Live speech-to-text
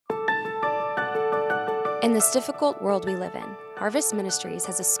In this difficult world we live in, Harvest Ministries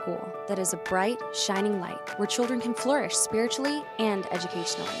has a school that is a bright, shining light where children can flourish spiritually and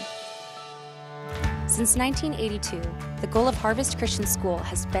educationally. Since 1982, the goal of Harvest Christian School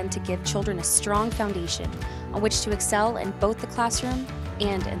has been to give children a strong foundation on which to excel in both the classroom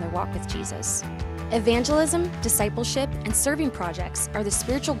and in their walk with Jesus. Evangelism, discipleship, and serving projects are the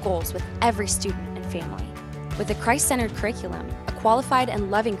spiritual goals with every student and family. With a Christ-centered curriculum, a qualified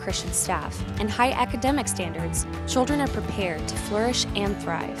and loving Christian staff, and high academic standards, children are prepared to flourish and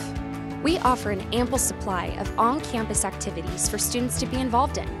thrive. We offer an ample supply of on-campus activities for students to be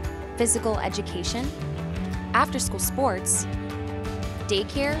involved in: physical education, after-school sports,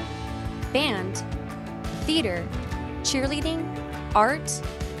 daycare, band, theater, cheerleading, art,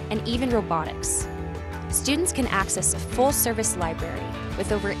 and even robotics. Students can access a full-service library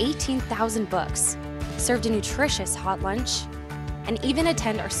with over 18,000 books, served a nutritious hot lunch, and even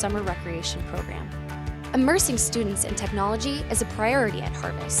attend our summer recreation program. Immersing students in technology is a priority at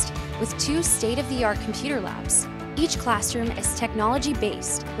Harvest, with 2 state-of-the-art computer labs. Each classroom is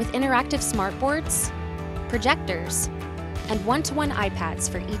technology-based with interactive smartboards, projectors, and one-to-one iPads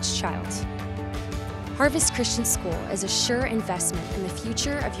for each child. Harvest Christian School is a sure investment in the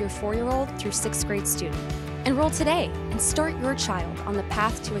future of your 4-year-old through 6th grade student. Enroll today and start your child on the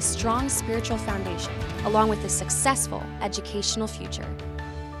path to a strong spiritual foundation, along with a successful educational future.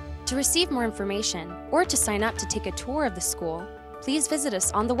 To receive more information or to sign up to take a tour of the school, please visit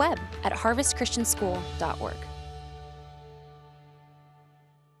us on the web at harvestchristianschool.org.